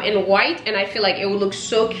have in white, and I feel like it would look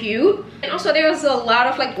so cute. And also there's a lot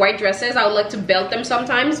of like white dresses. I would like to belt them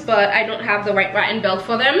sometimes, but I don't have the right rattan belt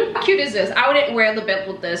for them. How cute is this? I wouldn't wear the belt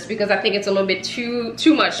with this because I think it's a little bit too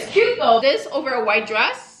much. Cute though. This over a white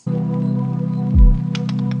dress.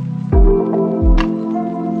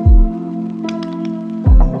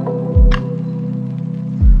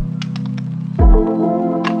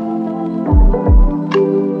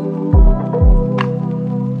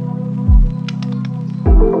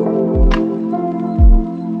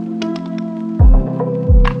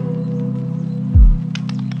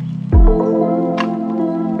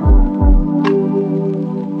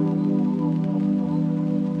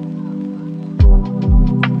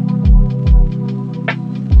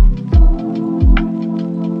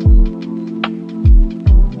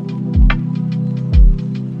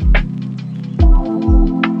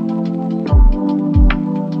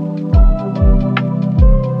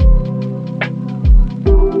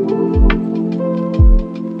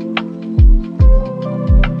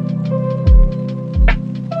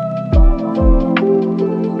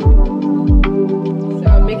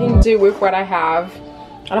 Do with what I have.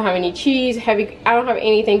 I don't have any cheese, I don't have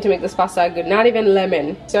anything to make this pasta good, not even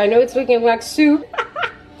lemon. So I know it's looking like soup.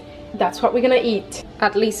 That's what we're gonna eat.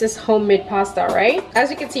 At least it's homemade pasta, right?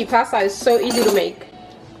 As you can see, pasta is so easy to make.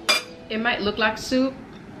 It might look like soup,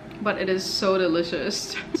 but it is so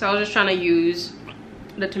delicious. So I was just trying to use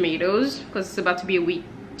the tomatoes because it's about to be a week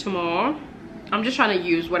tomorrow. I'm just trying to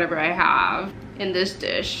use whatever I have in this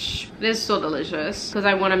dish. This is so delicious because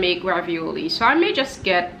I want to make ravioli, so I may just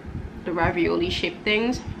get the ravioli shaped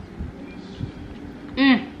things.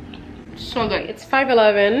 So good. It's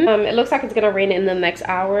 5:11. It looks like it's gonna rain in the next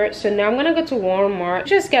hour, so now I'm gonna go to Walmart,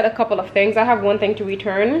 just get a couple of things. I have one thing to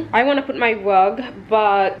return. I want to put my rug,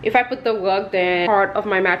 but if I put the rug, then part of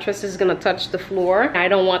my mattress is gonna touch the floor. I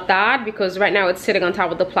don't want that because right now it's sitting on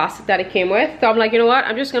top of the plastic that it came with. So I'm like, you know what,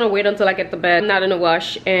 I'm just gonna wait until I get the bed. I'm not in a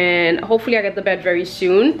rush, and hopefully I get the bed very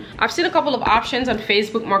soon. I've seen a couple of options on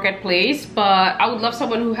Facebook Marketplace, but I would love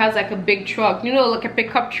someone who has like a big truck, you know, like a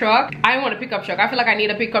pickup truck. I want a pickup truck. I feel like I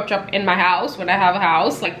need a pickup truck in my house when I have a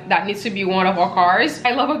house. Like that needs to be one of our cars.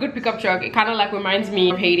 I love a good pickup truck. It kind of like reminds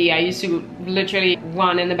me of Haiti. I used to literally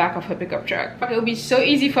run in the back of her pickup truck. But it would be so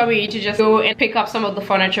easy for me to just go and pick up some of the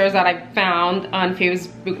furniture that I found on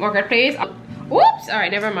Facebook Marketplace. Whoops! All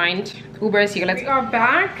right, never mind. Uber is here. We are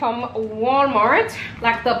back from Walmart.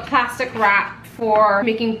 Like the plastic wrap for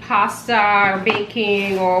making pasta or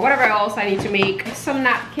baking or whatever else I need to make. Some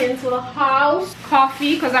napkins for the house.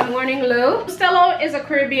 Coffee because I'm running low. Stella is a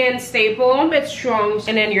Caribbean staple. It's strong.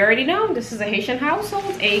 And then you already know this is a Haitian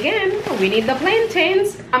household. Again, we need the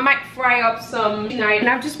plantains. I might fry up some tonight. And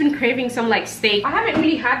I've just been craving some like steak. I haven't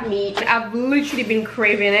really had meat. I've literally been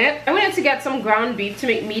craving it. I wanted to get some ground beef to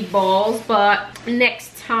make meatballs, but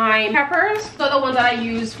next time. Peppers, so the ones that I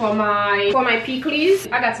use for my pickles.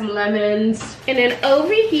 I got some lemons, and then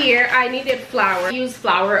over here I needed flour. I use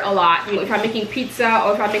flour a lot if I'm making pizza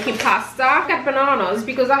or if I'm making pasta. I got bananas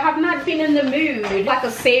because I have not been in the mood like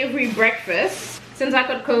a savory breakfast since I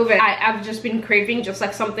got COVID, I've just been craving just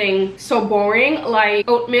like something so boring like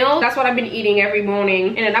oatmeal. That's what I've been eating every morning.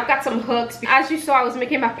 And then I've got some hooks. As you saw, I was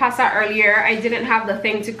making my pasta earlier. I didn't have the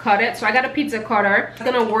thing to cut it, so I got a pizza cutter. It's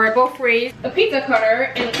gonna work both ways. A pizza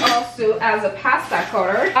cutter and also as a pasta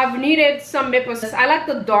cutter. I've needed some maple sauce. I like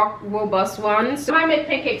the dark robust ones, so I make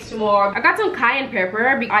pancakes tomorrow. I got some cayenne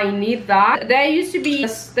pepper. I need that. There used to be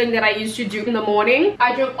this thing that I used to do in the morning.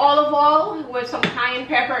 I drink olive oil with some cayenne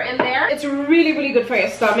pepper in there. It's really, really good for your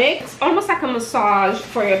stomach. It's almost like a massage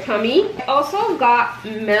for your tummy. I also got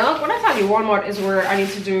milk. When I tell you Walmart is where I need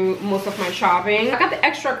to do most of my shopping. I got the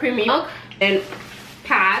extra creamy milk and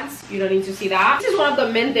pads. You don't need to see that. This is one of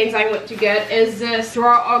the main things I went to get, is this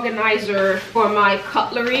drawer organizer for my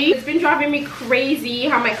cutlery. It's been driving me crazy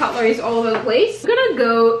how my cutlery is all over the place. I'm gonna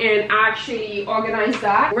go and actually organize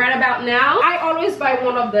that right about now. I always buy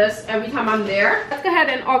one of this every time I'm there. Let's go ahead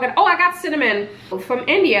and organize. Oh, I got cinnamon from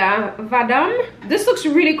India, Vadam. This looks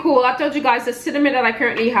really cool. I told you guys the cinnamon that I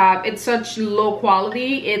currently have, it's such low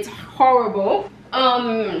quality. It's horrible.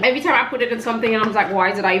 Every time I put it in something and I was like,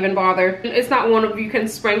 why did I even bother? It's not one of you can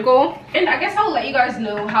sprinkle. And I guess I'll let you guys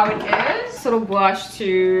know how it is. Little brush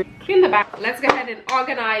to clean the back. Let's go ahead and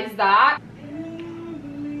organize that.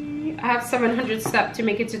 I have 700 steps to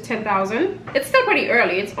make it to 10,000. It's still pretty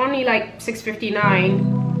early. It's only like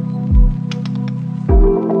 6:59.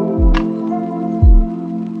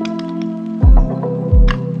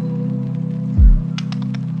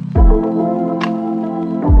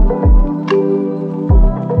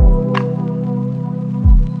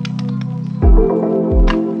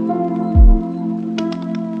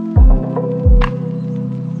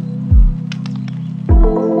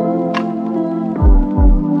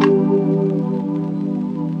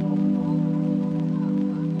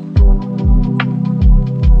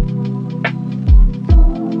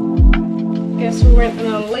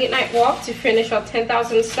 Walk to finish our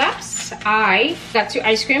 10,000 steps. I got 2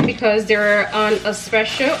 ice cream because they're on a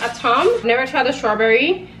special at Tom. Never tried the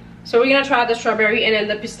strawberry, so we're gonna try the strawberry, and then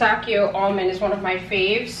the pistachio almond is one of my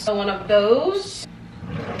faves, so one of those.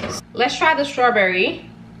 Let's try the strawberry.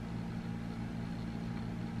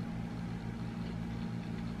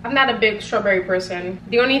 I'm not a big strawberry person.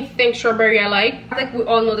 The only thing strawberry I like, I think we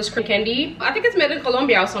all know this cream candy. I think it's made in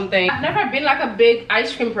Colombia or something. I've never been like a big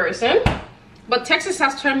ice cream person, but Texas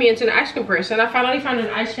has turned me into an ice cream person. I finally found an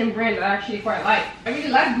ice cream brand that I actually quite like. I really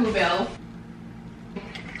like Bluebell.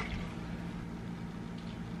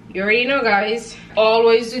 You already know, guys.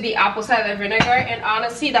 Always do the apple cider vinegar, and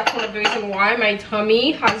honestly, that's one of the reasons why my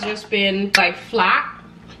tummy has just been like flat.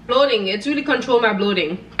 Bloating, it's really controlled my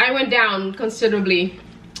bloating. I went down considerably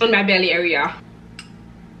on my belly area.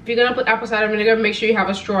 If you're gonna put apple cider vinegar, make sure you have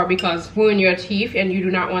a straw because ruin your teeth, and you do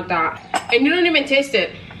not want that. And you don't even taste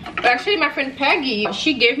it. Actually, my friend Peggy,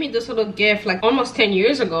 she gave me this little gift like almost 10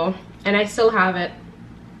 years ago, and I still have it.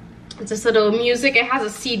 It's this little music. It has a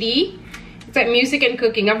CD. It's like music and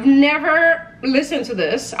cooking. I've never listened to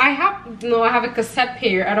this. I have a cassette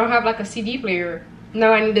player. I don't have like a CD player.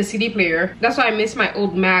 Now I need a CD player. That's why I miss my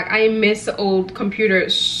old Mac. I miss the old computer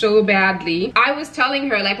so badly. I was telling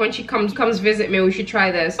her like when she comes visit me, we should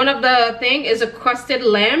try this. One of the thing is a crusted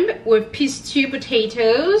lamb with pistachio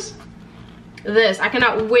potatoes. This, I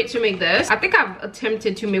cannot wait to make this. I think I've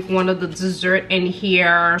attempted to make one of the dessert in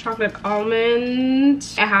here. Chocolate almond.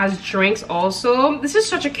 It has drinks also. This is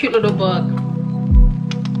such a cute little book.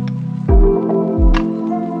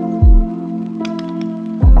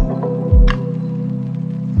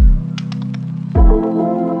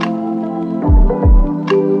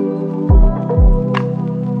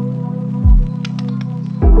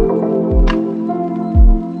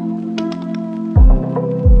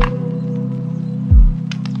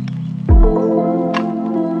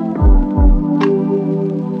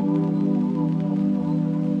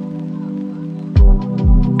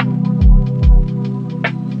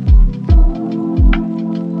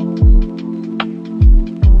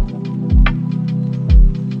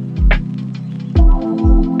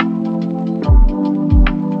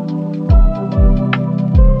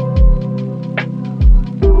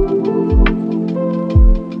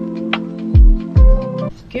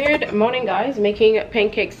 Good morning, guys. Making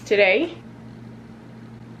pancakes today.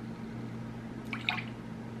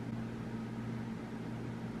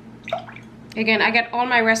 Again, I get all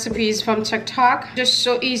my recipes from TikTok. Just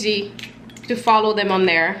so easy to follow them on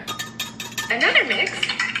there. Another mix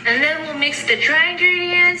And then we'll mix the dry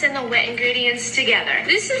ingredients and the wet ingredients together.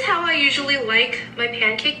 This is how I usually like my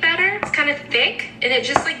pancake batter. It's kind of thick and it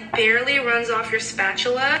just like barely runs off your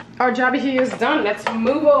spatula. Our job here is done. Let's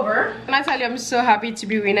move over. And I tell you, I'm so happy to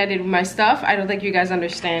be reunited with my stuff. I don't think you guys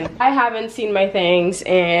understand. I haven't seen my things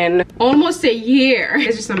in almost a year.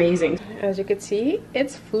 It's just amazing. As you can see,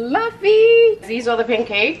 it's fluffy. These are the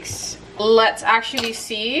pancakes. Let's actually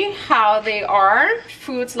see how they are.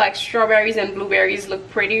 Fruits like strawberries and blueberries look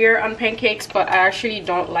prettier on pancakes, but I actually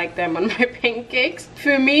don't like them on my pancakes.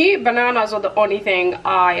 For me, bananas are the only thing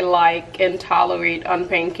I like and tolerate on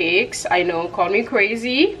pancakes. I know, call me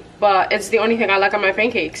crazy, but it's the only thing I like on my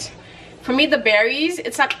pancakes. For me, the berries,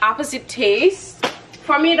 it's like opposite taste.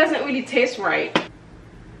 For me, it doesn't really taste right.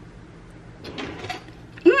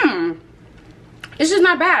 This is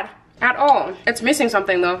not bad at all. It's missing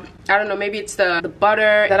something though. I don't know, maybe it's the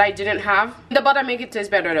butter that I didn't have. The butter make it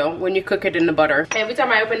taste better though when you cook it in the butter. Every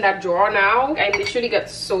time I open that drawer now, I literally get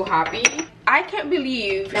so happy. I can't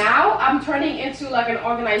believe now I'm turning into like an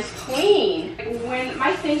organized queen. Like when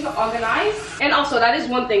my things are organized. And also that is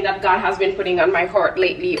one thing that God has been putting on my heart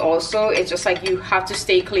lately also. It's just like you have to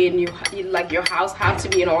stay clean. You like your house has to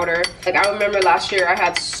be in order. Like I remember last year I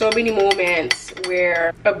had so many moments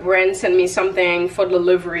where a brand sent me something for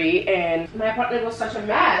delivery and my apartment was such a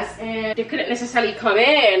mess and they couldn't necessarily come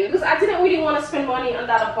in because I didn't really want to spend money on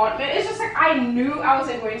that apartment. It's just like I knew I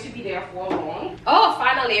wasn't going to be there for long. Oh,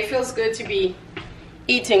 finally it feels good to be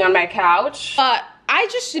eating on my couch. But I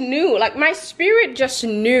just knew, like my spirit just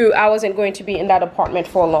knew I wasn't going to be in that apartment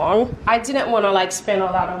for long. I didn't want to like spend a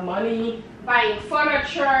lot of money buying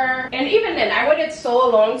furniture, and even then I waited so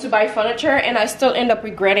long to buy furniture and I still end up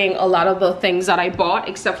regretting a lot of the things that I bought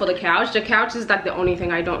except for the couch. The couch is like the only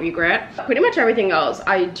thing I don't regret. Pretty much everything else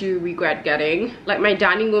I do regret getting. Like my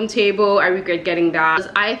dining room table, I regret getting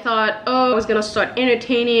that. I thought, oh, I was gonna start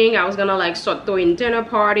entertaining, I was gonna like start throwing dinner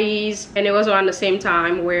parties, and it was around the same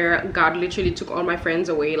time where God literally took all my friends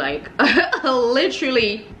away, like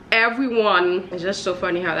literally everyone. It's just so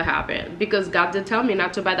funny how that happened because God did tell me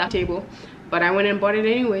not to buy that table, but I went and bought it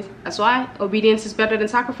anyways. That's why obedience is better than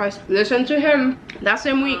sacrifice. Listen to him. That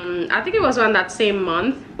same week, I think it was on that same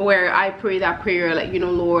month where I prayed that prayer, like, you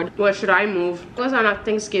know, Lord, where should I move? It was on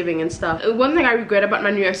Thanksgiving and stuff. One thing I regret about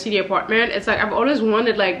my New York City apartment, it's like I've always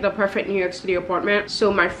wanted like the perfect New York City apartment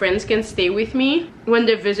so my friends can stay with me when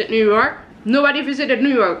they visit New York. Nobody visited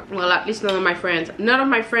New York. Well, at least none of my friends. None of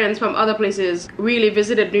my friends from other places really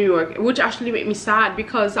visited New York, which actually made me sad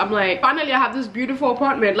because I'm like, finally I have this beautiful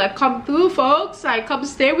apartment. Like, come through, folks. Like, come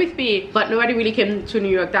stay with me. But nobody really came to New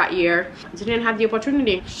York that year. I didn't have the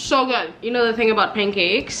opportunity. So good. You know the thing about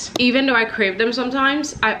pancakes? Even though I crave them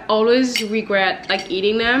sometimes, I always regret like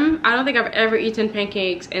eating them. I don't think I've ever eaten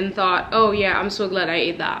pancakes and thought, oh yeah, I'm so glad I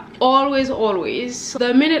ate that. Always, always.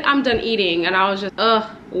 The minute I'm done eating and I was just,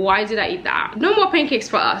 ugh, why did I eat that? No more pancakes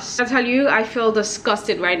for us. I tell you, I feel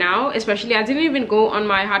disgusted right now. Especially, I didn't even go on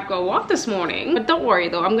my hardcore walk this morning. But don't worry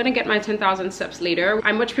though, I'm gonna get my 10,000 steps later.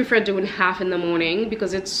 I much prefer doing half in the morning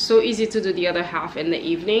because it's so easy to do the other half in the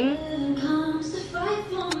evening.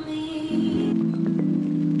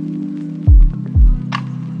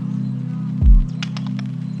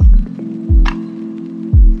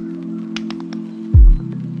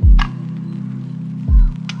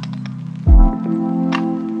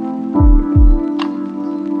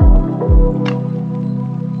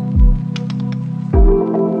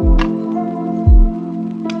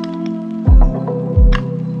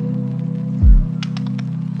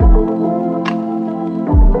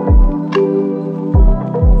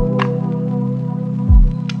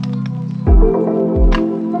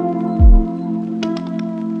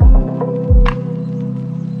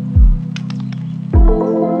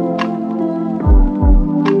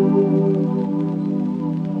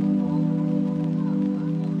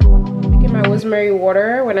 Rosemary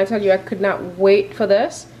water when I tell you I could not wait for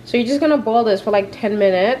this. So you're just gonna boil this for like 10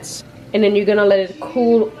 minutes and then you're gonna let it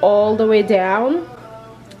cool all the way down,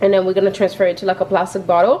 and then we're gonna transfer it to like a plastic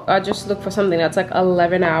bottle. I just look for something that's like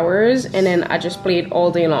 11 hours and then I just play it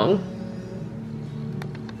all day long.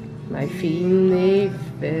 My feet, they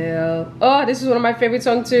feel. Oh, this is one of my favorite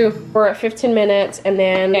songs too. For 15 minutes and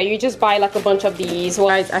then yeah, you just buy like a bunch of these.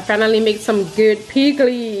 Guys, I finally made some good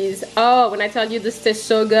pickles. Oh, when I tell you this tastes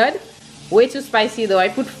so good. Way too spicy though. I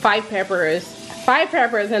put 5 peppers. 5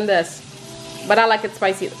 peppers in this. But I like it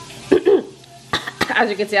spicy. As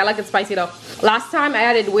you can see, I like it spicy though. Last time I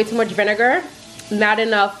added way too much vinegar. Not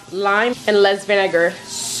enough lime and less vinegar.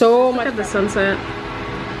 So much. Look at the sunset.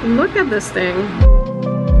 Look at this thing.